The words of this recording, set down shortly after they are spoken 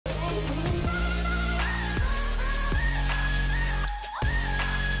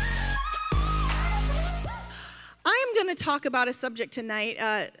going to talk about a subject tonight.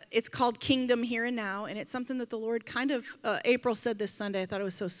 It's called Kingdom Here and Now, and it's something that the Lord April said this Sunday. I thought it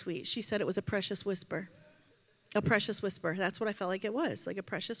was so sweet. She said it was a precious whisper. A precious whisper. That's what I felt like it was, like a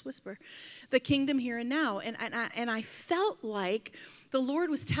precious whisper. The kingdom here and now. And I felt like the Lord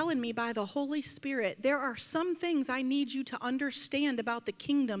was telling me by the Holy Spirit, there are some things I need you to understand about the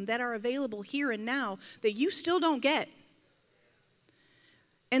kingdom that are available here and now that you still don't get.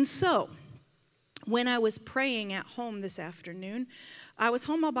 And so, when I was praying at home this afternoon, I was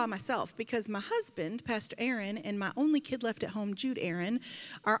home all by myself because my husband, Pastor Errin, and my only kid left at home, Jude Errin,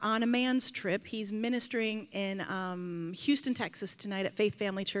 are on a man's trip. He's ministering in Houston, Texas tonight at Faith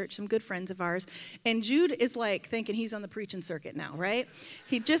Family Church, some good friends of ours. And Jude is like thinking he's on the preaching circuit now, right?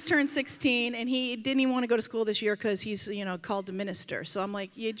 He just turned 16, and he didn't even want to go to school this year because he's, called to minister. So I'm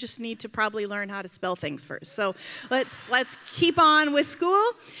like, you just need to probably learn how to spell things first. So let's keep on with school.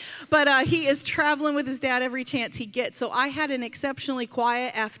 But he is traveling with his dad every chance he gets. So I had an exceptionally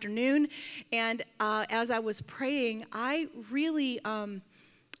quiet afternoon, and as I was praying, I really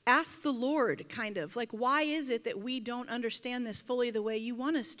asked the Lord why is it that we don't understand this fully the way you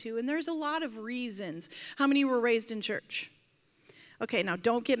want us to? And there's a lot of reasons. How many were raised in church? Okay, now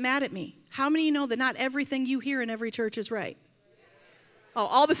don't get mad at me. How many of you know that not everything you hear in every church is right? Oh,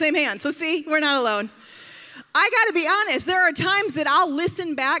 all the same hands. So see, we're not alone. I got to be honest, there are times that I'll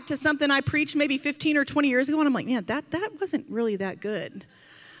listen back to something I preached maybe 15 or 20 years ago, and I'm like, man, that wasn't really that good.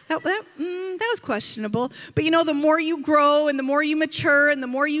 That was questionable. But, the more you grow and the more you mature and the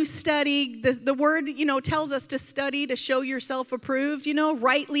more you study, the word, tells us to study to show yourself approved,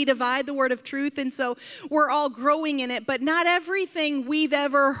 rightly divide the word of truth. And so we're all growing in it, but not everything we've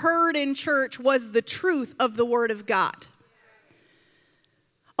ever heard in church was the truth of the word of God.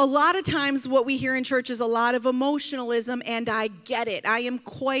 A lot of times what we hear in church is a lot of emotionalism, and I get it. I am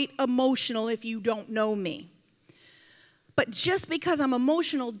quite emotional if you don't know me. But just because I'm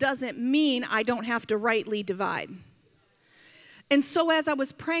emotional doesn't mean I don't have to rightly divide. And so as I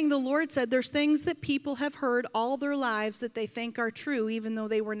was praying, the Lord said there's things that people have heard all their lives that they think are true, even though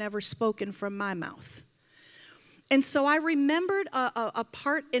they were never spoken from my mouth. And so I remembered a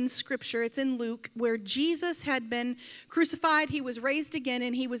part in Scripture, it's in Luke, where Jesus had been crucified, he was raised again,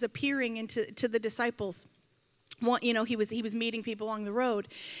 and he was appearing to the disciples. He was meeting people along the road.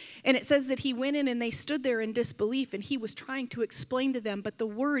 And it says that he went in and they stood there in disbelief, and he was trying to explain to them, but the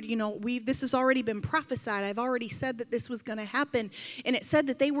word, this has already been prophesied. I've already said that this was going to happen. And it said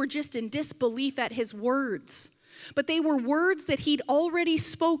that they were just in disbelief at his words. But they were words that he'd already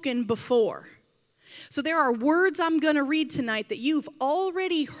spoken before. So there are words I'm going to read tonight that you've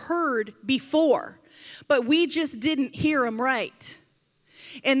already heard before, but we just didn't hear them right.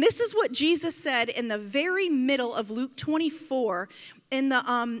 And this is what Jesus said in the very middle of Luke 24. In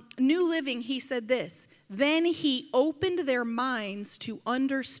the New Living, he said this, then he opened their minds to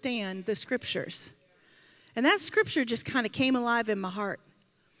understand the Scriptures. And that scripture just kind of came alive in my heart.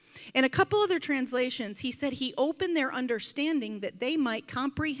 In a couple other translations, he said he opened their understanding that they might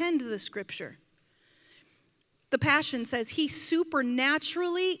comprehend the Scripture. The Passion says he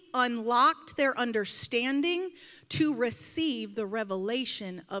supernaturally unlocked their understanding to receive the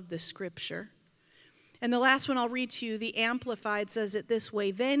revelation of the Scripture. And the last one I'll read to you, the Amplified says it this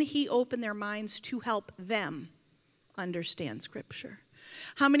way, then he opened their minds to help them understand Scripture.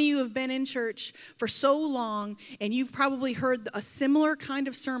 How many of you have been in church for so long and you've probably heard a similar kind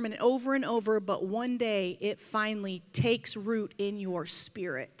of sermon over and over, but one day it finally takes root in your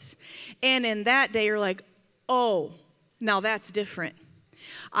spirit. And in that day you're like, oh, now that's different.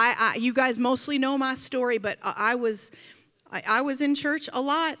 You guys mostly know my story, but I was in church a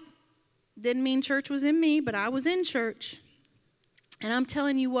lot. Didn't mean church was in me, but I was in church. And I'm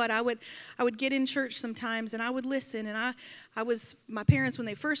telling you what, I would get in church sometimes and I would listen. And my parents, when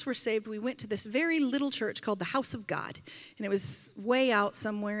they first were saved, we went to this very little church called the House of God. And it was way out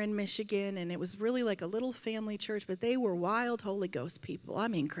somewhere in Michigan. And it was really like a little family church, but they were wild Holy Ghost people. I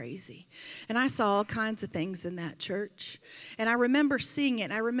mean, crazy. And I saw all kinds of things in that church. And I remember seeing it.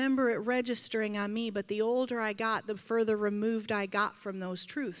 And I remember it registering on me. But the older I got, the further removed I got from those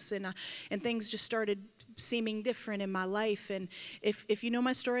truths. And things just started seeming different in my life. And if you know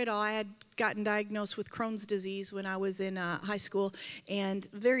my story at all, I had gotten diagnosed with Crohn's disease when I was in high school and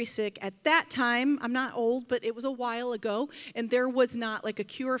very sick. At that time, I'm not old, but it was a while ago, and there was not like a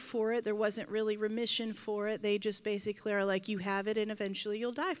cure for it. There wasn't really remission for it. They just basically are like, you have it and eventually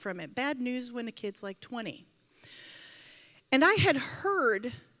you'll die from it. Bad news when a kid's like 20. And I had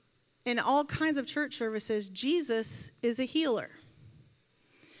heard in all kinds of church services, Jesus is a healer.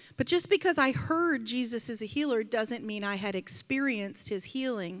 But just because I heard Jesus is a healer doesn't mean I had experienced his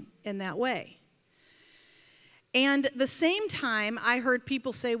healing in that way. And the same time, I heard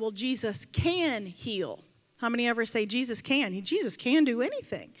people say, well, Jesus can heal. How many ever say Jesus can? Jesus can do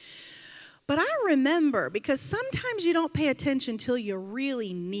anything. But I remember, because sometimes you don't pay attention till you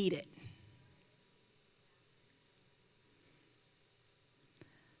really need it.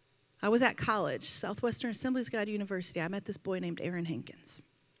 I was at college, Southwestern Assemblies of God University. I met this boy named Errin Hankins.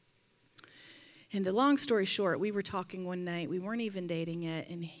 And a long story short, we were talking one night. We weren't even dating yet,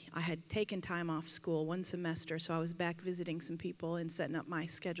 and I had taken time off school one semester, so I was back visiting some people and setting up my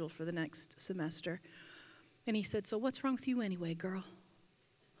schedule for the next semester. And he said, so what's wrong with you anyway, girl?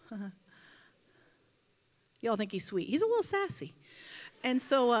 Y'all think he's sweet. He's a little sassy. And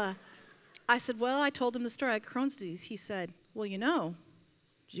so I said, well, I told him the story. I had Crohn's disease. He said, well, you know,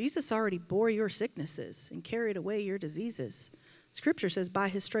 Jesus already bore your sicknesses and carried away your diseases. Scripture says, by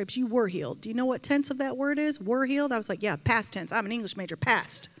his stripes you were healed. Do you know what tense of that word is? Were healed? I was like, yeah, past tense. I'm an English major,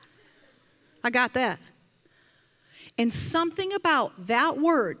 past. I got that. And something about that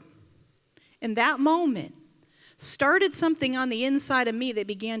word in that moment started something on the inside of me that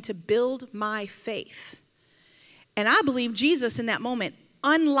began to build my faith. And I believe Jesus in that moment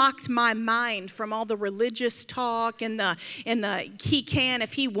unlocked my mind from all the religious talk and the he can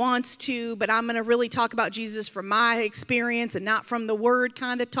if he wants to, but I'm going to really talk about Jesus from my experience and not from the word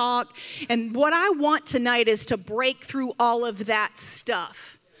kind of talk. And what I want tonight is to break through all of that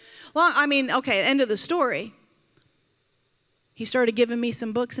stuff. Well, I mean, okay, end of the story. He started giving me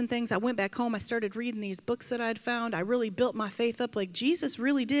some books and things. I went back home. I started reading these books that I'd found. I really built my faith up. Like, Jesus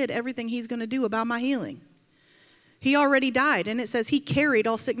really did everything he's going to do about my healing. He already died, and it says he carried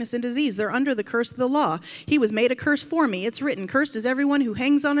all sickness and disease. They're under the curse of the law. He was made a curse for me. It's written, cursed is everyone who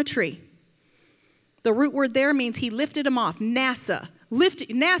hangs on a tree. The root word there means he lifted him off. NASA,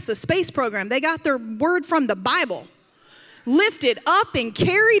 space program. They got their word from the Bible. Lifted up and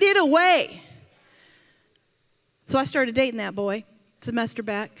carried it away. So I started dating that boy, semester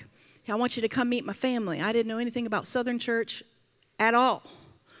back. I want you to come meet my family. I didn't know anything about Southern church at all.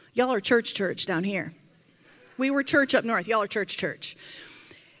 Y'all are church down here. We were church up north. Y'all are church.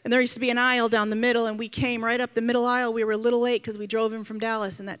 And there used to be an aisle down the middle, and we came right up the middle aisle. We were a little late because we drove in from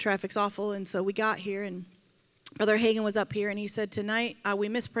Dallas, and that traffic's awful. And so we got here, and Brother Hagen was up here, and he said, tonight, we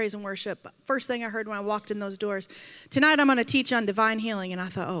miss praise and worship. First thing I heard when I walked in those doors, tonight I'm going to teach on divine healing. And I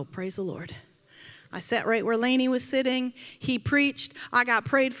thought, oh, praise the Lord. I sat right where Laney was sitting. He preached. I got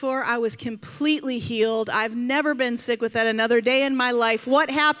prayed for. I was completely healed. I've never been sick with that another day in my life. What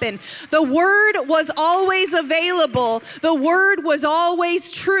happened? The word was always available. The word was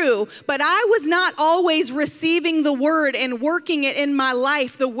always true. But I was not always receiving the word and working it in my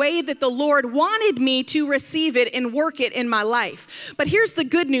life the way that the Lord wanted me to receive it and work it in my life. But here's the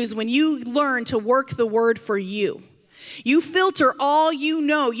good news when you learn to work the word for you. You filter all you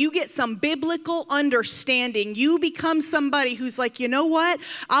know. You get some biblical understanding. You become somebody who's like, you know what?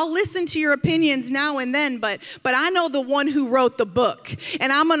 I'll listen to your opinions now and then, but I know the one who wrote the book.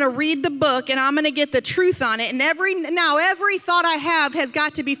 And I'm going to read the book, and I'm going to get the truth on it. And every thought I have has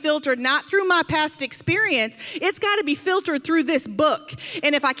got to be filtered not through my past experience. It's got to be filtered through this book.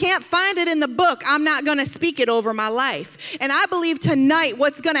 And if I can't find it in the book, I'm not going to speak it over my life. And I believe tonight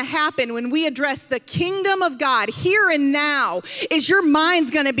what's going to happen when we address the kingdom of God here and now is your mind's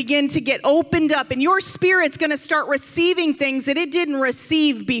going to begin to get opened up, and your spirit's going to start receiving things that it didn't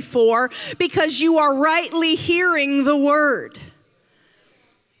receive before because you are rightly hearing the word.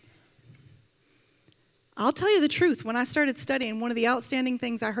 I'll tell you the truth. When I started studying, one of the outstanding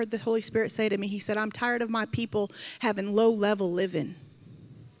things I heard the Holy Spirit say to me, he said, I'm tired of my people having low-level living.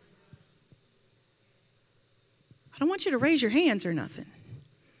 I don't want you to raise your hands or nothing.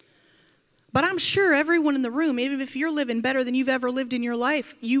 But I'm sure everyone in the room, even if you're living better than you've ever lived in your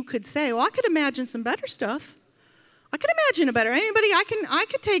life, you could say, well, I could imagine some better stuff. I could imagine a better, I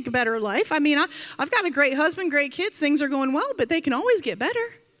could take a better life. I mean, I've got a great husband, great kids, things are going well, but they can always get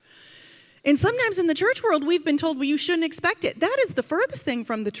better. And sometimes in the church world, we've been told, well, you shouldn't expect it. That is the furthest thing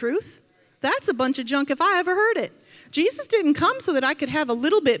from the truth. That's a bunch of junk if I ever heard it. Jesus didn't come so that I could have a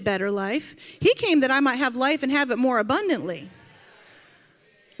little bit better life. He came that I might have life and have it more abundantly.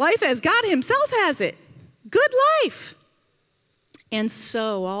 Life as God himself has it. Good life. And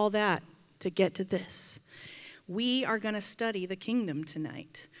so all that to get to this. We are going to study the kingdom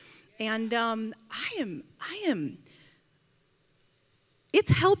tonight. And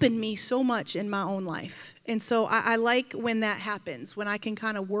it's helping me so much in my own life. And so I like when that happens, when I can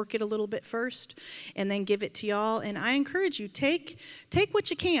kind of work it a little bit first and then give it to y'all. And I encourage you, take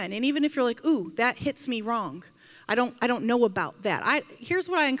what you can. And even if you're like, ooh, that hits me wrong. I don't know about that. Here's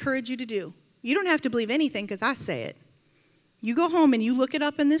what I encourage you to do. You don't have to believe anything because I say it. You go home and you look it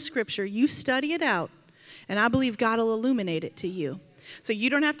up in this scripture. You study it out. And I believe God will illuminate it to you. So you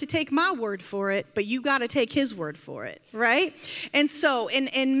don't have to take my word for it, but you got to take his word for it, right? And so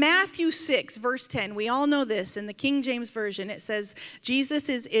in Matthew 6, verse 10, we all know this. In the King James Version, it says, Jesus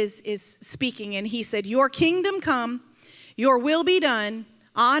is speaking, and he said, your kingdom come, your will be done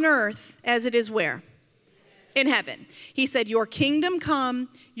on earth as it is where? In heaven. He said, your kingdom come,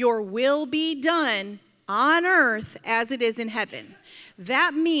 your will be done on earth as it is in heaven.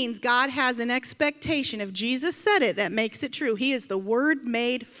 That means God has an expectation. If Jesus said it, that makes it true. He is the Word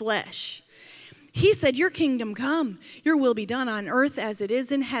made flesh. He said, your kingdom come, your will be done on earth as it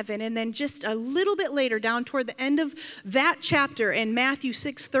is in heaven. And then just a little bit later, down toward the end of that chapter in Matthew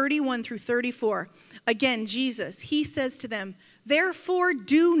 6, 31 through 34, again, Jesus, he says to them, therefore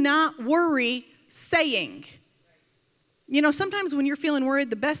do not worry, saying. You know, sometimes when you're feeling worried,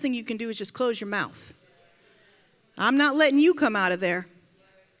 the best thing you can do is just close your mouth. I'm not letting you come out of there.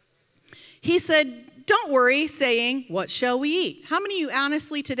 He said, don't worry, saying, what shall we eat? How many of you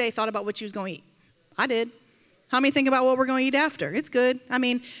honestly today thought about what you was going to eat? I did. How many think about what we're going to eat after? It's good. I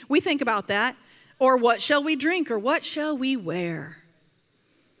mean, we think about that. Or what shall we drink? Or what shall we wear?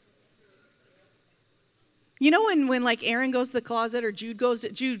 You know when like Errin goes to the closet, or Jude goes to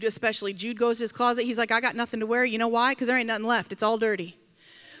his closet, he's like, I got nothing to wear. You know why? Because there ain't nothing left. It's all dirty.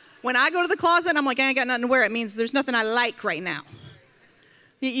 When I go to the closet, I'm like, I ain't got nothing to wear. It means there's nothing I like right now.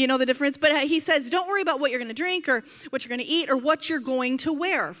 You know the difference? But he says, don't worry about what you're going to drink or what you're going to eat or what you're going to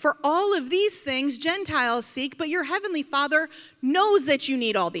wear. For all of these things, Gentiles seek, but your heavenly Father knows that you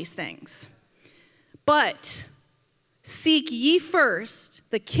need all these things. But seek ye first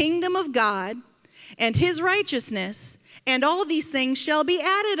the kingdom of God and his righteousness, and all these things shall be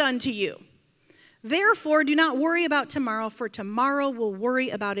added unto you. Therefore, do not worry about tomorrow, for tomorrow will worry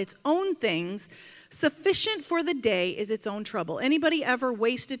about its own things. Sufficient for the day is its own trouble. Anybody ever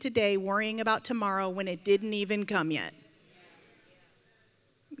wasted today worrying about tomorrow when it didn't even come yet?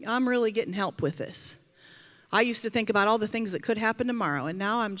 I'm really getting help with this. I used to think about all the things that could happen tomorrow, and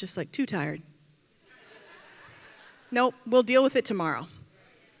now I'm just like too tired. Nope, we'll deal with it tomorrow.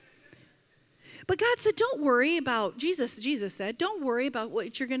 But God said, don't worry about, Jesus said, don't worry about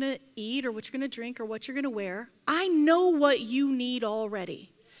what you're going to eat or what you're going to drink or what you're going to wear. I know what you need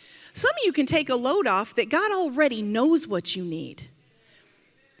already. Some of you can take a load off that God already knows what you need.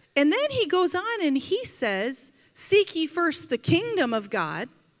 And then he goes on and he says, seek ye first the kingdom of God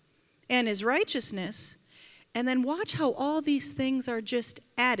and his righteousness, and then watch how all these things are just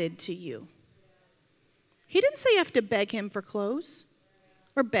added to you. He didn't say you have to beg him for clothes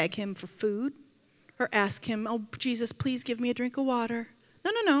or beg him for food. Or ask him, oh, Jesus, please give me a drink of water.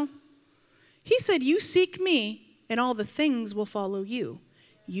 No. He said, you seek me, and all the things will follow you.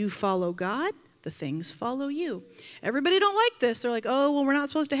 You follow God, the things follow you. Everybody don't like this. They're like, oh, well, we're not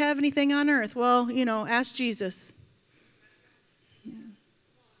supposed to have anything on earth. Well, you know, ask Jesus.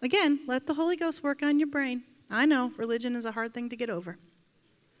 Again, let the Holy Ghost work on your brain. I know, religion is a hard thing to get over.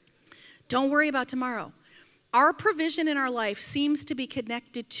 Don't worry about tomorrow. Our provision in our life seems to be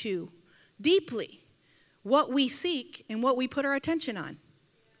connected to, deeply, what we seek and what we put our attention on.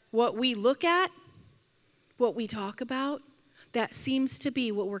 What we look at, what we talk about, that seems to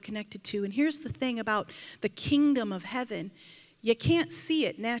be what we're connected to. And here's the thing about the kingdom of heaven. You can't see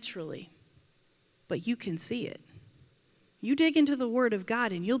it naturally, but you can see it. You dig into the Word of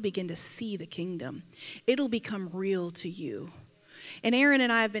God and you'll begin to see the kingdom. It'll become real to you. And Errin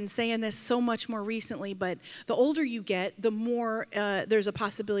and I have been saying this so much more recently, but the older you get, the more there's a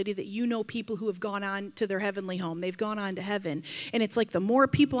possibility that you know people who have gone on to their heavenly home. They've gone on to heaven. And it's like the more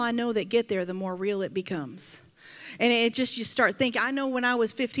people I know that get there, the more real it becomes. And it just, you start thinking, I know when I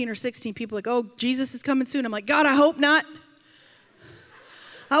was 15 or 16, people like, oh, Jesus is coming soon. I'm like, God, I hope not.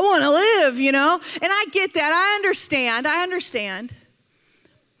 I want to live, you know. And I get that. I understand.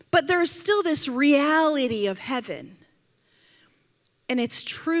 But there's still this reality of heaven. And it's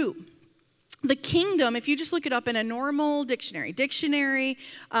true. The kingdom, if you just look it up in a normal dictionary definition,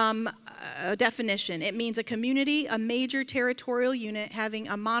 it means a community, a major territorial unit having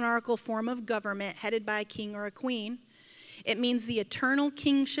a monarchical form of government headed by a king or a queen. It means the eternal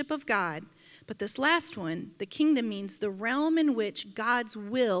kingship of God. But this last one, the kingdom, means the realm in which God's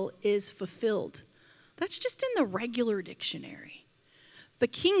will is fulfilled. That's just in the regular dictionary. The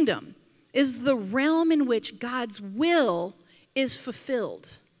kingdom is the realm in which God's will is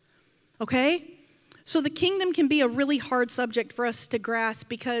fulfilled. Okay? So the kingdom can be a really hard subject for us to grasp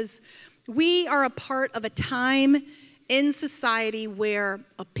because we are a part of a time in society where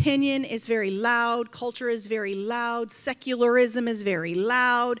opinion is very loud, culture is very loud, secularism is very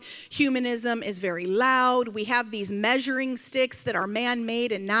loud, humanism is very loud. We have these measuring sticks that are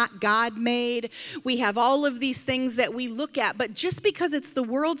man-made and not God-made. We have all of these things that we look at, but just because it's the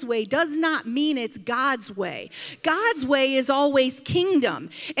world's way does not mean it's God's way. God's way is always kingdom.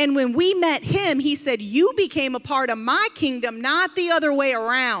 And when we met him, he said, you became a part of my kingdom, not the other way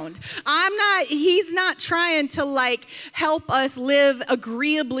around. He's not trying to help us live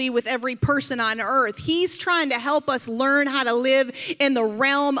agreeably with every person on earth. He's trying to help us learn how to live in the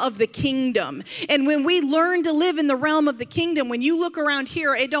realm of the kingdom. And when we learn to live in the realm of the kingdom, when you look around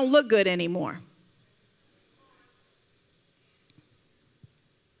here, it don't look good anymore.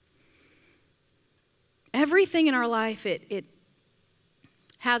 Everything in our life, it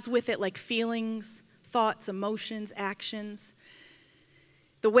has with it like feelings, thoughts, emotions, actions,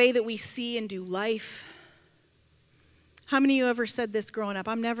 the way that we see and do life. How many of you ever said this growing up?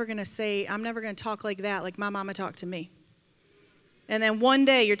 I'm never going to talk like that, like my mama talked to me. And then one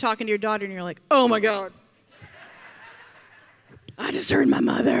day you're talking to your daughter and you're like, oh my God, I just heard my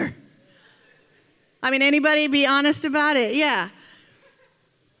mother. I mean, anybody be honest about it? Yeah.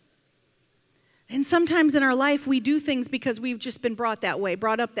 And sometimes in our life, we do things because we've just been brought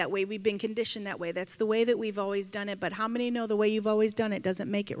up that way. We've been conditioned that way. That's the way that we've always done it. But how many know the way you've always done it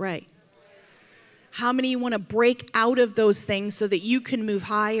doesn't make it right? How many of you want to break out of those things so that you can move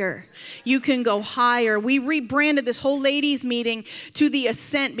higher? You can go higher. We rebranded this whole ladies' meeting to the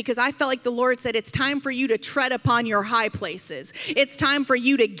Ascent because I felt like the Lord said it's time for you to tread upon your high places. It's time for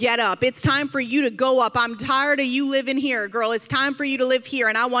you to get up. It's time for you to go up. I'm tired of you living here, girl. It's time for you to live here,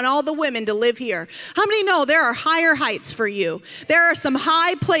 and I want all the women to live here. How many know there are higher heights for you? There are some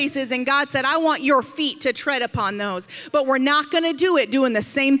high places, and God said, I want your feet to tread upon those. But we're not going to do it doing the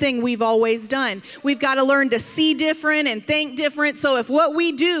same thing we've always done. We've got to learn to see different and think different. So if what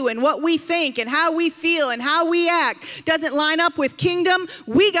we do and what we think and how we feel and how we act doesn't line up with kingdom,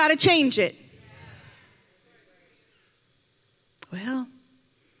 we got to change it. Well,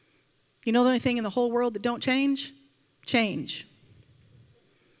 you know the only thing in the whole world that don't change? Change.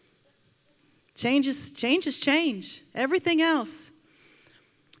 Change is change. Everything else.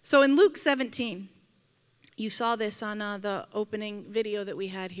 So in Luke 17, you saw this on the opening video that we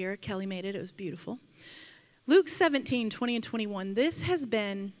had here. Kelly made it. It was beautiful. Luke 17, 20 and 21. This has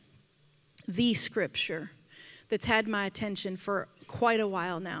been the scripture that's had my attention for quite a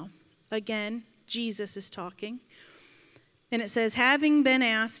while now. Again, Jesus is talking. And it says, having been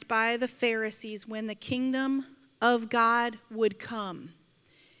asked by the Pharisees when the kingdom of God would come,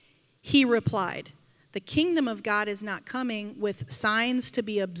 he replied, the kingdom of God is not coming with signs to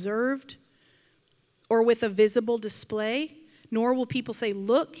be observed or with a visible display, nor will people say,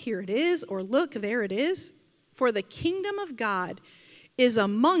 look, here it is, or look, there it is. For the kingdom of God is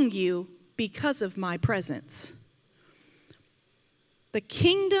among you because of my presence. The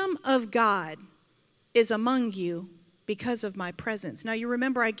kingdom of God is among you because of my presence. Now, you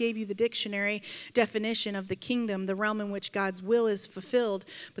remember I gave you the dictionary definition of the kingdom, the realm in which God's will is fulfilled.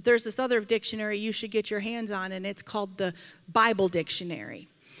 But there's this other dictionary you should get your hands on, and it's called the Bible Dictionary.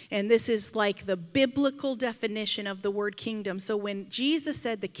 And this is like the biblical definition of the word kingdom. So when Jesus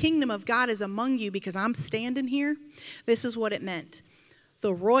said the kingdom of God is among you because I'm standing here, this is what it meant.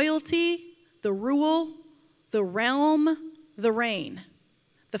 The royalty, the rule, the realm, the reign,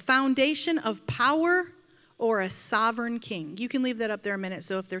 the foundation of power, or a sovereign king. You can leave that up there a minute,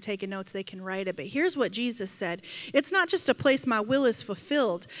 so if they're taking notes, they can write it. But here's what Jesus said. It's not just a place my will is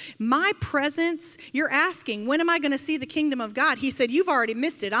fulfilled. My presence, you're asking, when am I going to see the kingdom of God? He said, you've already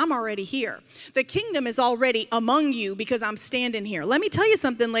missed it. I'm already here. The kingdom is already among you because I'm standing here. Let me tell you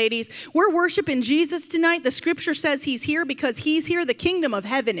something, ladies. We're worshiping Jesus tonight. The scripture says he's here because he's here. The kingdom of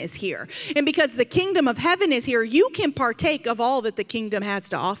heaven is here. And because the kingdom of heaven is here, you can partake of all that the kingdom has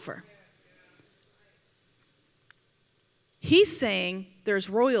to offer. He's saying there's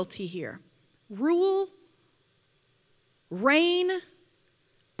royalty here. Rule, reign,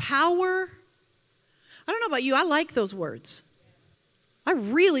 power. I don't know about you, I like those words. I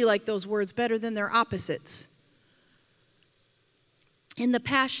really like those words better than their opposites. In the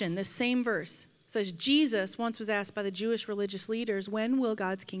Passion, this same verse says, Jesus once was asked by the Jewish religious leaders, when will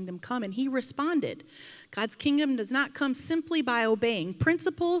God's kingdom come? And he responded, God's kingdom does not come simply by obeying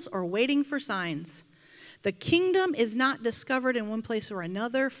principles or waiting for signs. The kingdom is not discovered in one place or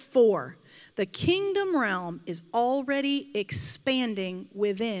another, for the kingdom realm is already expanding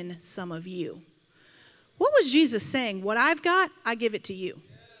within some of you. What was Jesus saying? What I've got, I give it to you.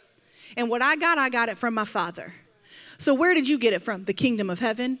 And what I got it from my Father. So where did you get it from? The kingdom of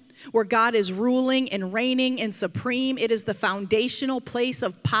heaven? where God is ruling and reigning and supreme. It is the foundational place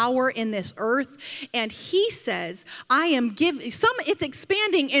of power in this earth. And he says, I am giving it's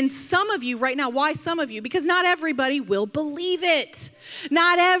expanding in some of you right now. Why some of you? Because not everybody will believe it.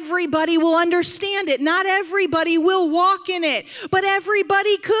 Not everybody will understand it. Not everybody will walk in it. But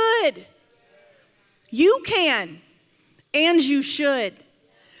everybody could. You can. And you should.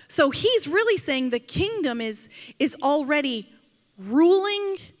 So he's really saying the kingdom is already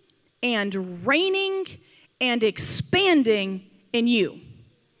ruling and reigning and expanding in you.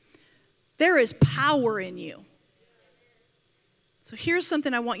 There is power in you. So here's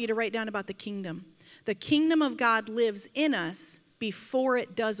something I want you to write down about the kingdom. The kingdom of God lives in us before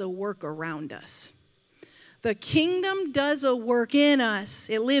it does a work around us. The kingdom does a work in us.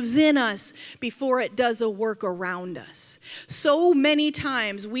 It lives in us before it does a work around us. So many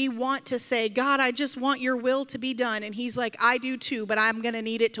times we want to say, God, I just want your will to be done. And he's like, I do too, but I'm going to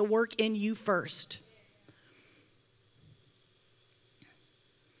need it to work in you first.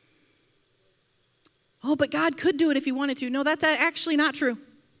 Oh, but God could do it if he wanted to. No, that's actually not true.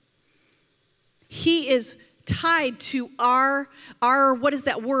 He is tied to our what is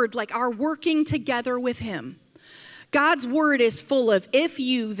that word? Like our working together with him. God's word is full of if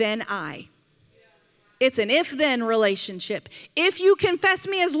you, then I. It's an if-then relationship. If you confess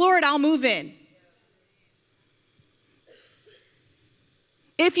me as Lord, I'll move in.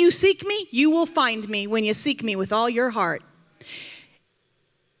 If you seek me, you will find me when you seek me with all your heart.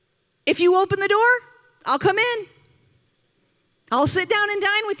 If you open the door, I'll come in. I'll sit down and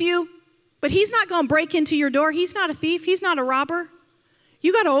dine with you. But he's not going to break into your door. He's not a thief. He's not a robber.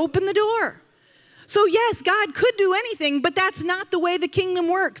 You got to open the door. So yes, God could do anything, but that's not the way the kingdom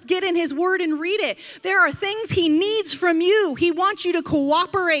works. Get in his word and read it. There are things he needs from you. He wants you to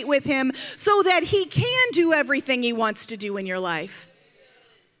cooperate with him so that he can do everything he wants to do in your life.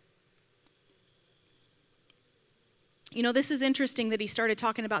 You know, this is interesting that he started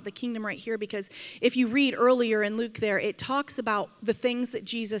talking about the kingdom right here, because if you read earlier in Luke there, it talks about the things that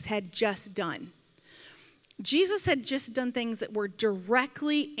Jesus had just done. Jesus had just done things that were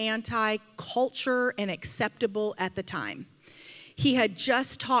directly anti-culture and acceptable at the time. He had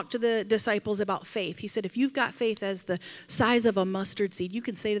just talked to the disciples about faith. He said, if you've got faith as the size of a mustard seed, you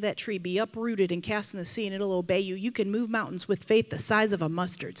can say to that tree, be uprooted and cast in the sea, and it'll obey you. You can move mountains with faith the size of a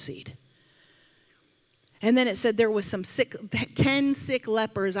mustard seed. And then it said there was 10 sick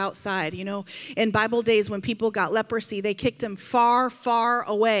lepers outside. You know, in Bible days when people got leprosy, they kicked them far, far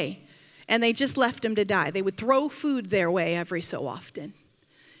away. And they just left them to die. They would throw food their way every so often.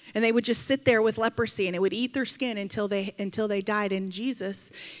 And they would just sit there with leprosy, and it would eat their skin until they died. And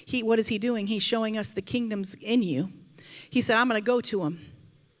Jesus, what is he doing? He's showing us the kingdom's in you. He said, I'm going to go to them.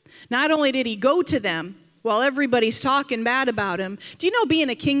 Not only did he go to them, while everybody's talking bad about him. Do you know being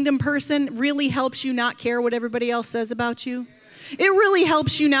a kingdom person really helps you not care what everybody else says about you? It really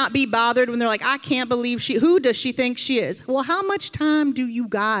helps you not be bothered when they're like, I can't believe who does she think she is? Well, how much time do you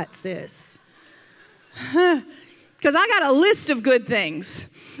got, sis? Because I got a list of good things.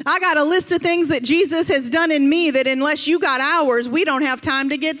 I got a list of things that Jesus has done in me that unless you got ours, we don't have time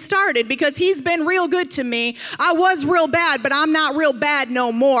to get started, because he's been real good to me. I was real bad, but I'm not real bad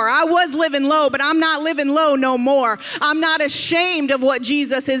no more. I was living low, but I'm not living low no more. I'm not ashamed of what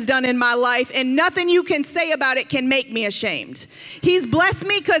Jesus has done in my life, and nothing you can say about it can make me ashamed. He's blessed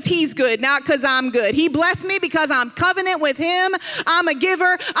me because he's good, not because I'm good. He blessed me because I'm covenant with him. I'm a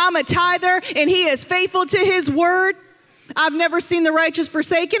giver. I'm a tither, and he is faithful to his word. I've never seen the righteous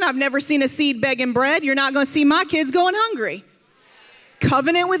forsaken. I've never seen a seed begging bread. You're not going to see my kids going hungry.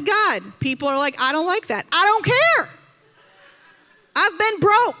 Covenant with God. People are like, I don't like that. I don't care. I've been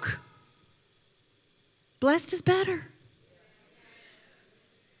broke. Blessed is better.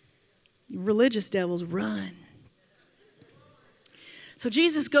 Religious devils run. So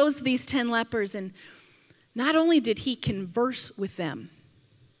Jesus goes to these 10 lepers, and not only did he converse with them,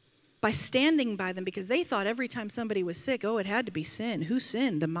 by standing by them, because they thought every time somebody was sick, oh, it had to be sin. Who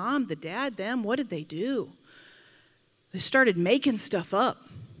sinned? The mom, the dad, them? What did they do? They started making stuff up.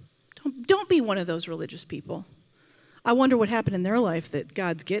 Don't be one of those religious people. I wonder what happened in their life that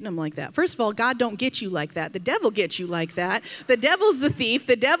God's getting them like that. First of all, God don't get you like that. The devil gets you like that. The devil's the thief.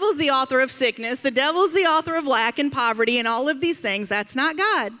 The devil's the author of sickness. The devil's the author of lack and poverty and all of these things. That's not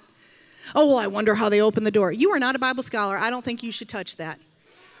God. Oh, well, I wonder how they opened the door. You are not a Bible scholar. I don't think you should touch that.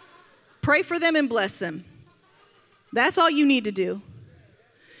 Pray for them and bless them. That's all you need to do.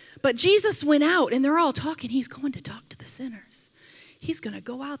 But Jesus went out, and they're all talking. He's going to talk to the sinners. He's going to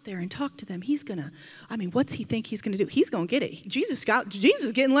go out there and talk to them. He's going to, what's he think he's going to do? He's going to get it. Jesus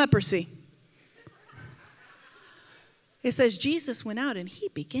getting leprosy. It says Jesus went out and he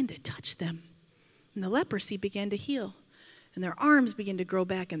began to touch them. And the leprosy began to heal. And their arms began to grow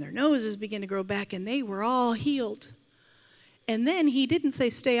back and their noses began to grow back and they were all healed. And then he didn't say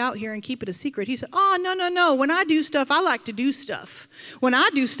stay out here and keep it a secret. He said, oh, no. When I do stuff, I like to do stuff. When I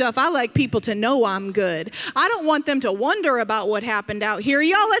do stuff, I like people to know I'm good. I don't want them to wonder about what happened out here.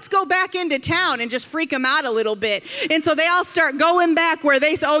 Y'all, let's go back into town and just freak them out a little bit. And so they all start going back where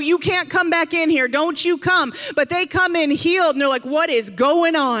they say, oh, you can't come back in here. Don't you come. But they come in healed and they're like, what is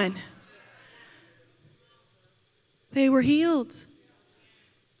going on? They were healed.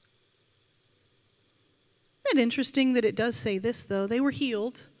 Isn't it interesting that it does say this, though? They were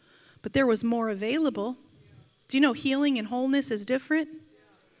healed, but there was more available. Do you know healing and wholeness is different?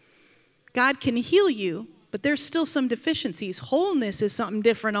 God can heal you, but there's still some deficiencies. Wholeness is something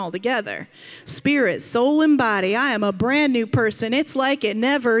different altogether. Spirit, soul, and body. I am a brand new person. It's like it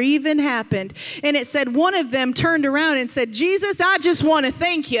never even happened. And it said one of them turned around and said, Jesus, I just want to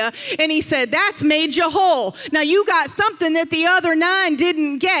thank you. And he said, that's made you whole. Now you got something that the other 9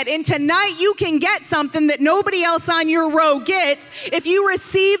 didn't get. And tonight you can get something that nobody else on your row gets. If you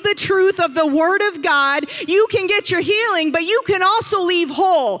receive the truth of the Word of God, you can get your healing, but you can also leave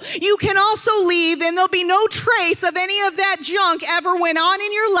whole. You can also leave, and there'll be no trace of any of that junk ever went on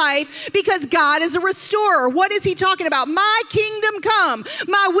in your life because God is a restorer. What is he talking about? My kingdom come.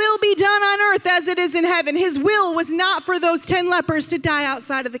 My will be done on earth as it is in heaven. His will was not for those 10 lepers to die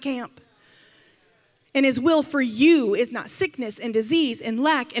outside of the camp. And his will for you is not sickness and disease and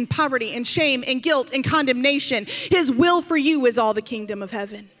lack and poverty and shame and guilt and condemnation. His will for you is all the kingdom of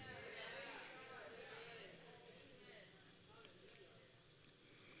heaven.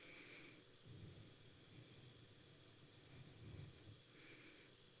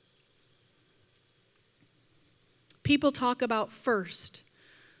 People talk about first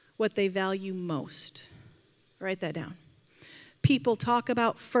what they value most. Write that down. People talk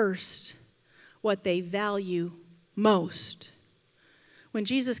about first what they value most. When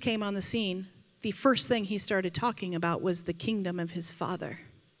Jesus came on the scene, the first thing he started talking about was the kingdom of his Father.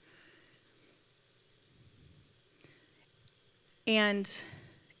 And,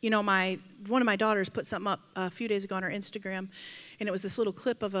 you know, one of my daughters put something up a few days ago on her Instagram, and it was this little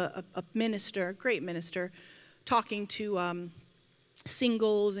clip of a minister, a great minister, talking to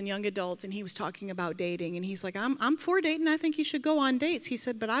singles and young adults, and he was talking about dating, and he's like, I'm for dating. I think you should go on dates. He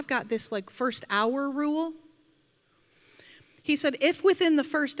said, but I've got this like first hour rule. He said, if within the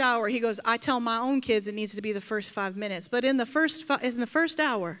first hour, he goes, I tell my own kids it needs to be the first 5 minutes, but in the first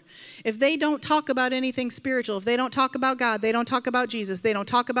hour, if they don't talk about anything spiritual, if they don't talk about God, they don't talk about Jesus, they don't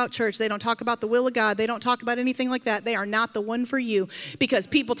talk about church, they don't talk about the will of God, they don't talk about anything like that, they are not the one for you, because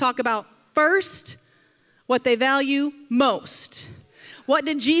people talk about first what they value most. What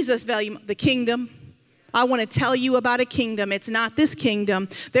did Jesus value? The kingdom. I want to tell you about a kingdom. It's not this kingdom.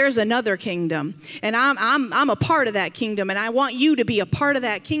 There's another kingdom. And I'm a part of that kingdom, and I want you to be a part of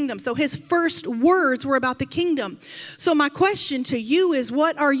that kingdom. So his first words were about the kingdom. So my question to you is,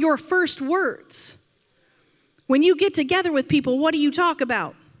 what are your first words? When you get together with people, what do you talk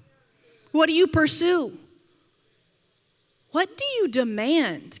about? What do you pursue? What do you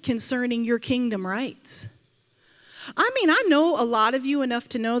demand concerning your kingdom rights? I mean, I know a lot of you enough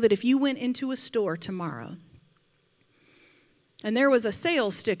to know that if you went into a store tomorrow and there was a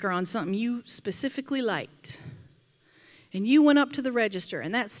sales sticker on something you specifically liked, and you went up to the register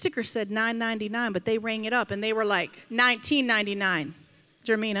and that sticker said $9.99, but they rang it up and they were like $19.99.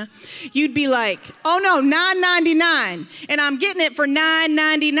 Jermina, you'd be like, oh no, $9.99, and I'm getting it for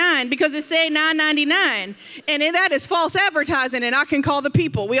 $9.99 because it say $9.99, and that is false advertising, and I can call the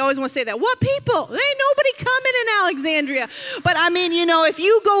people. We always want to say that. What people? There ain't nobody coming in Alexandria. But I mean, you know, if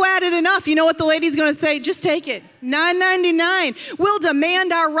you go at it enough, you know what the lady's going to say? Just take it. $9.99. We'll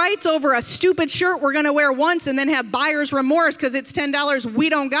demand our rights over a stupid shirt we're going to wear once and then have buyer's remorse because it's $10 we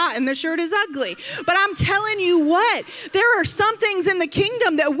don't got and the shirt is ugly. But I'm telling you what, there are some things in the kingdom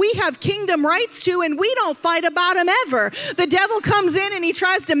that we have kingdom rights to, and we don't fight about them ever. The devil comes in and he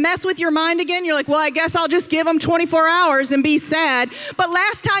tries to mess with your mind again. You're like, well, I guess I'll just give him 24 hours and be sad. But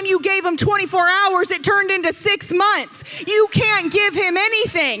last time you gave him 24 hours, it turned into 6 months. You can't give him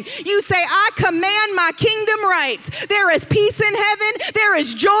anything. You say, I command my kingdom rights. There is peace in heaven. There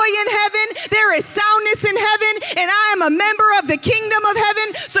is joy in heaven. There is soundness in heaven. And I am a member of the kingdom of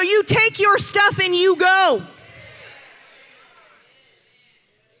heaven. So you take your stuff and you go.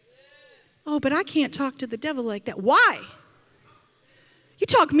 Oh, but I can't talk to the devil like that. Why? You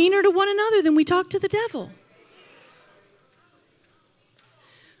talk meaner to one another than we talk to the devil.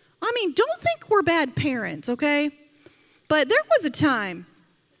 I mean, don't think we're bad parents, okay? But there was a time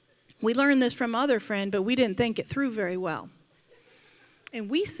We learned this from other friend, but we didn't think it through very well. And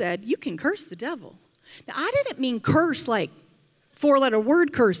we said, you can curse the devil. Now, I didn't mean curse like 4-letter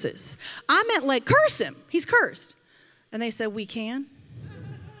word curses. I meant like curse him. He's cursed. And they said, we can.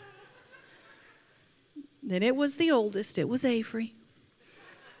 Then it was the oldest. It was Avery.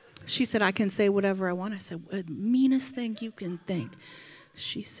 She said, I can say whatever I want. I said, the meanest thing you can think.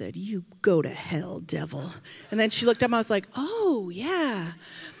 She said, you go to hell, devil. And then she looked up and I was like, oh, yeah.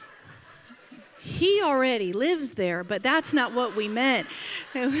 He already lives there, but that's not what we meant.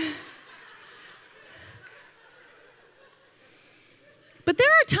 But there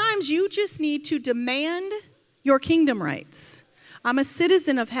are times you just need to demand your kingdom rights. I'm a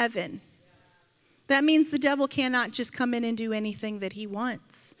citizen of heaven. That means the devil cannot just come in and do anything that he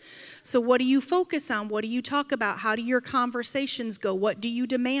wants. So what do you focus on? What do you talk about? How do your conversations go? What do you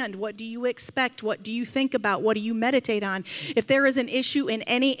demand? What do you expect? What do you think about? What do you meditate on? If there is an issue in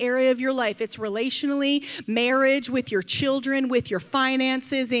any area of your life, it's relationally, marriage, with your children, with your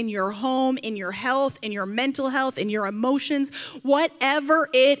finances, in your home, in your health, in your mental health, in your emotions, whatever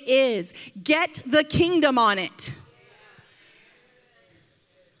it is, get the kingdom on it.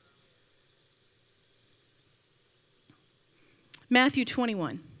 Matthew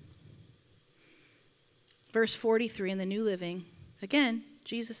 21. Verse 43 in the New Living. Again,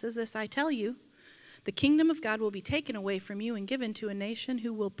 Jesus says this, I tell you, the kingdom of God will be taken away from you and given to a nation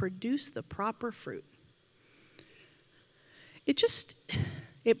who will produce the proper fruit.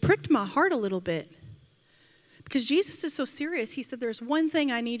 It pricked my heart a little bit because Jesus is so serious. He said, there's one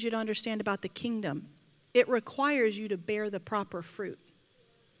thing I need you to understand about the kingdom. It requires you to bear the proper fruit.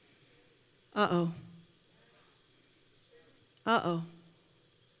 Uh-oh. Uh-oh.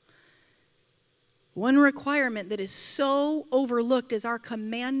 One requirement that is so overlooked is our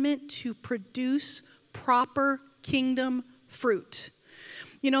commandment to produce proper kingdom fruit.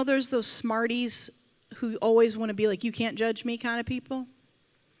 You know, there's those smarties who always want to be like, you can't judge me kind of people.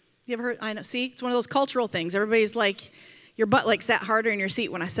 You ever heard? I know. See, it's one of those cultural things. Everybody's like, your butt like sat harder in your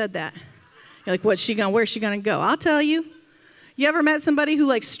seat when I said that. You're like, where's she going to go? I'll tell you. You ever met somebody who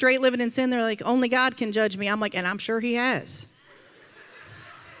like straight living in sin? They're like, only God can judge me. I'm like, and I'm sure he has.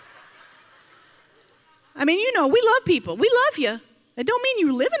 I mean, you know, we love people. We love you. It don't mean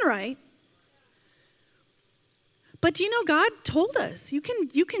you're living right. But do you know God told us you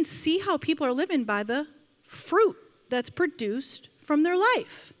can see how people are living by the fruit that's produced from their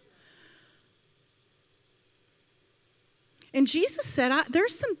life. And Jesus said,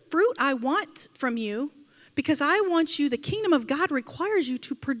 there's some fruit I want from you because I want you, the kingdom of God requires you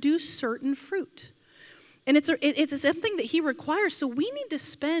to produce certain fruit. And it's something that he requires. So we need to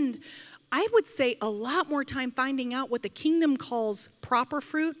spend, I would say, a lot more time finding out what the kingdom calls proper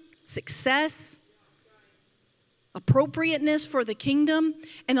fruit, success, appropriateness for the kingdom,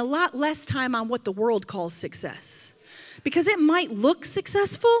 and a lot less time on what the world calls success. Because it might look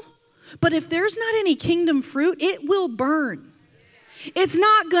successful, but if there's not any kingdom fruit, it will burn. It's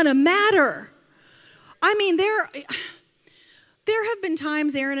not going to matter. I mean, there have been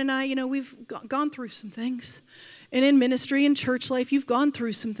times, Errin and I, we've gone through some things. And in ministry and church life, you've gone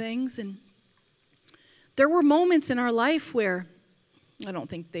through some things. And there were moments in our life where, I don't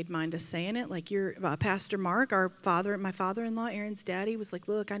think they'd mind us saying it, like Pastor Mark, my father-in-law, Erin's daddy, was like,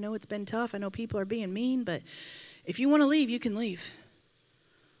 look, I know it's been tough. I know people are being mean, but if you want to leave, you can leave.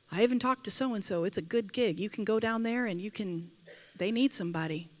 I even talked to so-and-so. It's a good gig. You can go down there and they need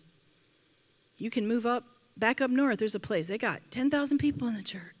somebody. You can move back up north. There's a place. They got 10,000 people in the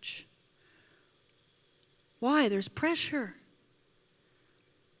church. Why? There's pressure.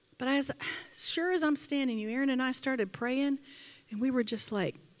 But as sure as I'm standing you, Errin and I started praying, and we were just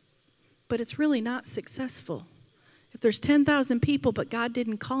like, but it's really not successful. If there's 10,000 people, but God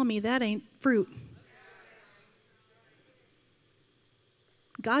didn't call me, that ain't fruit.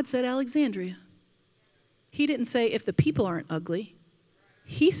 God said Alexandria. He didn't say if the people aren't ugly.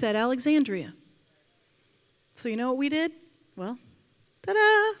 He said Alexandria. So you know what we did? Well,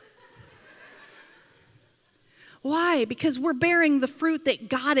 ta-da! Why? Because we're bearing the fruit that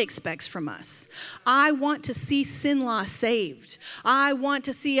God expects from us. I want to see Sinlaw saved. I want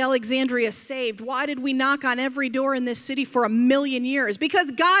to see Alexandria saved. Why did we knock on every door in this city for 1,000,000 years? Because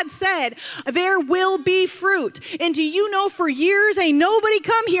God said there will be fruit. And do you know for years ain't nobody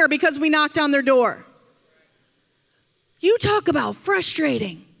come here because we knocked on their door? You talk about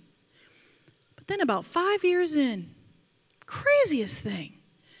frustrating. But then about 5 years in, craziest thing.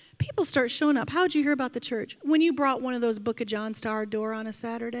 People start showing up. How'd you hear about the church? When you brought one of those Book of Johns to our door on a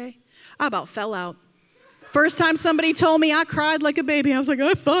Saturday, I about fell out. First time somebody told me, I cried like a baby. I was like,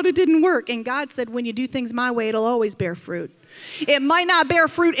 I thought it didn't work. And God said, when you do things my way, it'll always bear fruit. It might not bear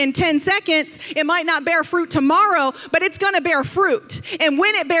fruit in 10 seconds. It might not bear fruit tomorrow, but it's going to bear fruit. And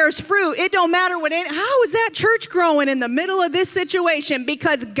when it bears fruit, it don't matter how is that church growing in the middle of this situation?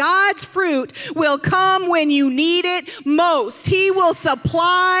 Because God's fruit will come when you need it most. He will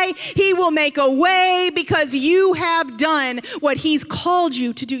supply. He will make a way because you have done what he's called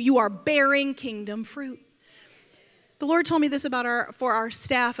you to do. You are bearing kingdom fruit. The Lord told me this for our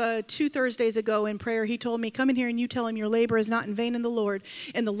staff 2 Thursdays ago in prayer. He told me, come in here and you tell him your labor is not in vain in the Lord.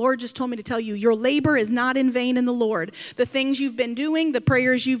 And the Lord just told me to tell you, your labor is not in vain in the Lord. The things you've been doing, the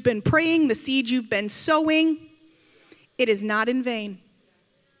prayers you've been praying, the seeds you've been sowing, it is not in vain.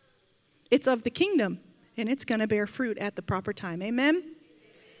 It's of the kingdom, and it's going to bear fruit at the proper time. Amen?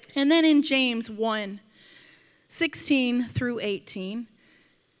 And then in James 1:16 through 18,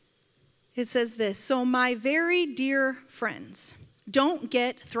 it says this, so my very dear friends, don't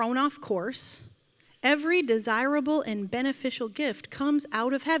get thrown off course. Every desirable and beneficial gift comes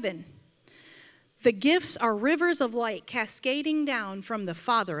out of heaven. The gifts are rivers of light cascading down from the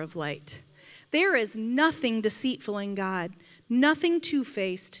Father of light. There is nothing deceitful in God, nothing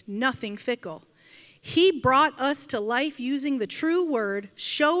two-faced, nothing fickle. He brought us to life using the true word,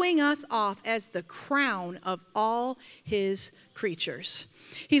 showing us off as the crown of all his creatures.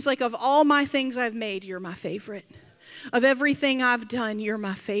 He's like, of all my things I've made, you're my favorite. Of everything I've done, you're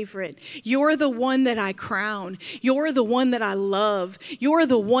my favorite. You're the one that I crown. You're the one that I love. You're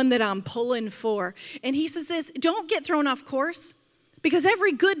the one that I'm pulling for. And he says this, don't get thrown off course, because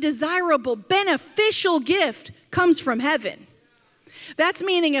every good, desirable, beneficial gift comes from heaven. That's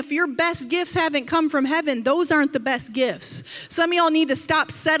meaning if your best gifts haven't come from heaven, those aren't the best gifts. Some of y'all need to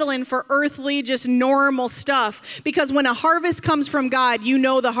stop settling for earthly, just normal stuff. Because when a harvest comes from God, you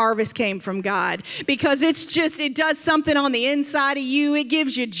know the harvest came from God. Because it does something on the inside of you. It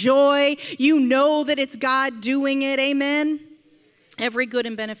gives you joy. You know that it's God doing it. Amen? Every good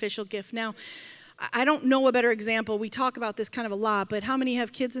and beneficial gift. Now, I don't know a better example. We talk about this kind of a lot, but how many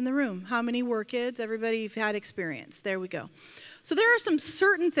have kids in the room? How many were kids? Everybody's had experience. There we go. So there are some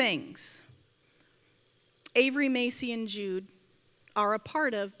certain things Avery, Macy, and Jude are a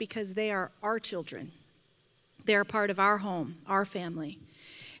part of because they are our children. They're a part of our home, our family.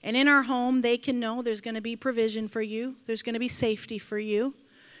 And in our home, they can know there's going to be provision for you. There's going to be safety for you.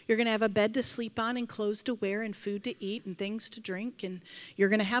 You're going to have a bed to sleep on and clothes to wear and food to eat and things to drink. And you're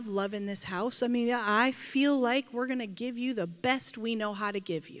going to have love in this house. I mean, I feel like we're going to give you the best we know how to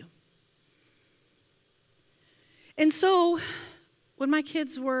give you. And so when my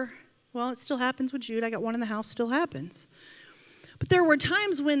kids were, well, it still happens with Jude. I got one in the house, still happens. But there were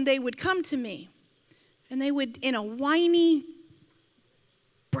times when they would come to me and they would, in a whiny,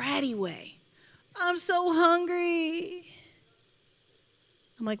 bratty way, I'm so hungry.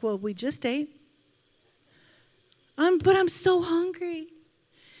 I'm like, well, we just ate. But I'm so hungry.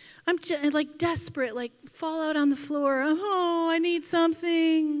 I'm just, like desperate, like fall out on the floor. Oh, I need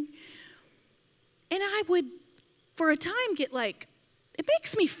something. And I would, for a time, get like, it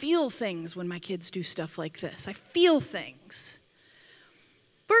makes me feel things when my kids do stuff like this. I feel things.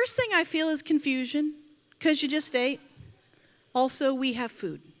 First thing I feel is confusion, because you just ate. Also, we have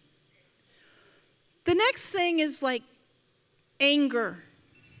food. The next thing is like anger,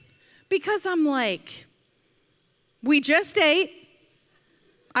 because I'm like, we just ate.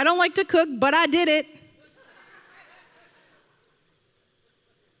 I don't like to cook, but I did it.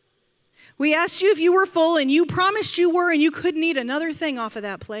 We asked you if you were full, and you promised you were, and you couldn't eat another thing off of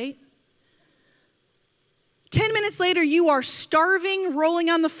that plate. 10 minutes later, you are starving, rolling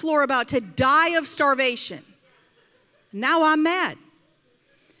on the floor, about to die of starvation. Now I'm mad.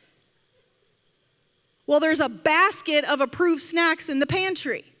 Well, there's a basket of approved snacks in the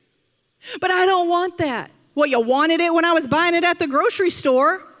pantry, but I don't want that. Well, you wanted it when I was buying it at the grocery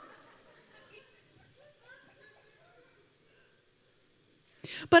store.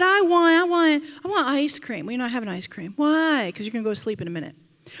 But I want ice cream. Well, you're not having ice cream. Why? Because you're going to go to sleep in a minute.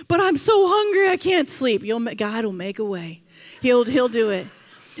 But I'm so hungry I can't sleep. God will make a way. He'll do it.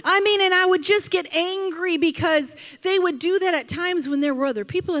 I mean, and I would just get angry because they would do that at times when there were other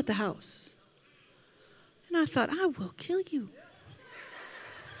people at the house. And I thought, I will kill you.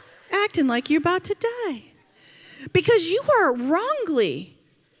 Acting like you're about to die. Because you are wrongly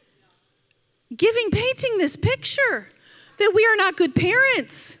painting this picture that we are not good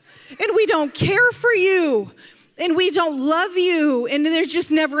parents, and we don't care for you, and we don't love you, and there's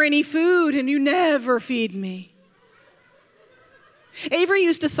just never any food, and you never feed me. Avery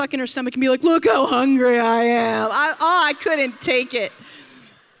used to suck in her stomach and be like, look how hungry I am. I couldn't take it.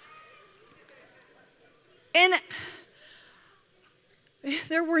 And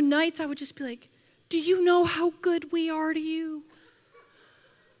there were nights I would just be like, Do you know how good we are to you?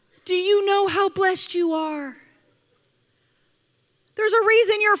 Do you know how blessed you are? There's a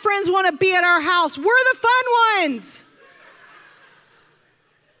reason your friends want to be at our house. We're the fun ones.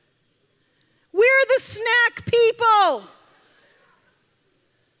 We're the snack people.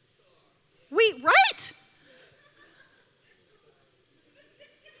 Right?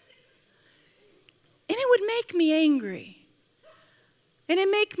 And it would make me angry. And it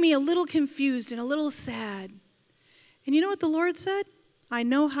make me a little confused and a little sad. And you know what the Lord said? I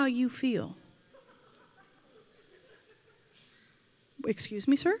know how you feel. Excuse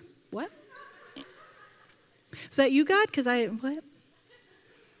me, sir? What? Is that you, God? What?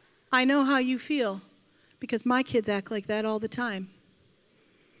 I know how you feel because my kids act like that all the time.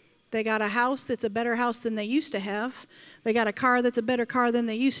 They got a house that's a better house than they used to have. They got a car that's a better car than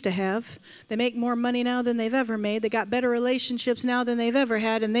they used to have. They make more money now than they've ever made. They got better relationships now than they've ever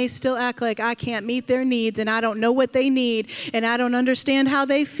had, and they still act like I can't meet their needs, and I don't know what they need, and I don't understand how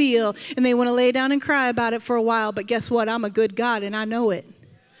they feel, and they want to lay down and cry about it for a while, but guess what? I'm a good God, and I know it.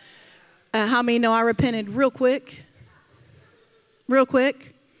 How many know I repented real quick? Real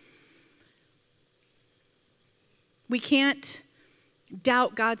quick. We can't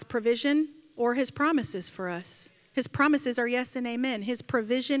doubt God's provision or his promises for us. His promises are yes and amen. His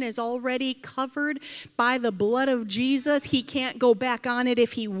provision is already covered by the blood of Jesus. He can't go back on it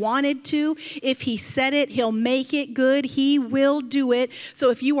if he wanted to. If he said it, he'll make it good. He will do it. So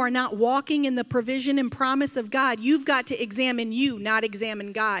if you are not walking in the provision and promise of God, you've got to examine you, not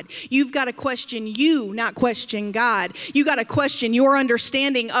examine God. You've got to question you, not question God. You got to question your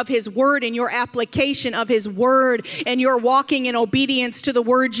understanding of his word and your application of his word and your walking in obedience to the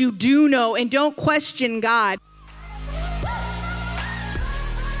word you do know, and don't question God.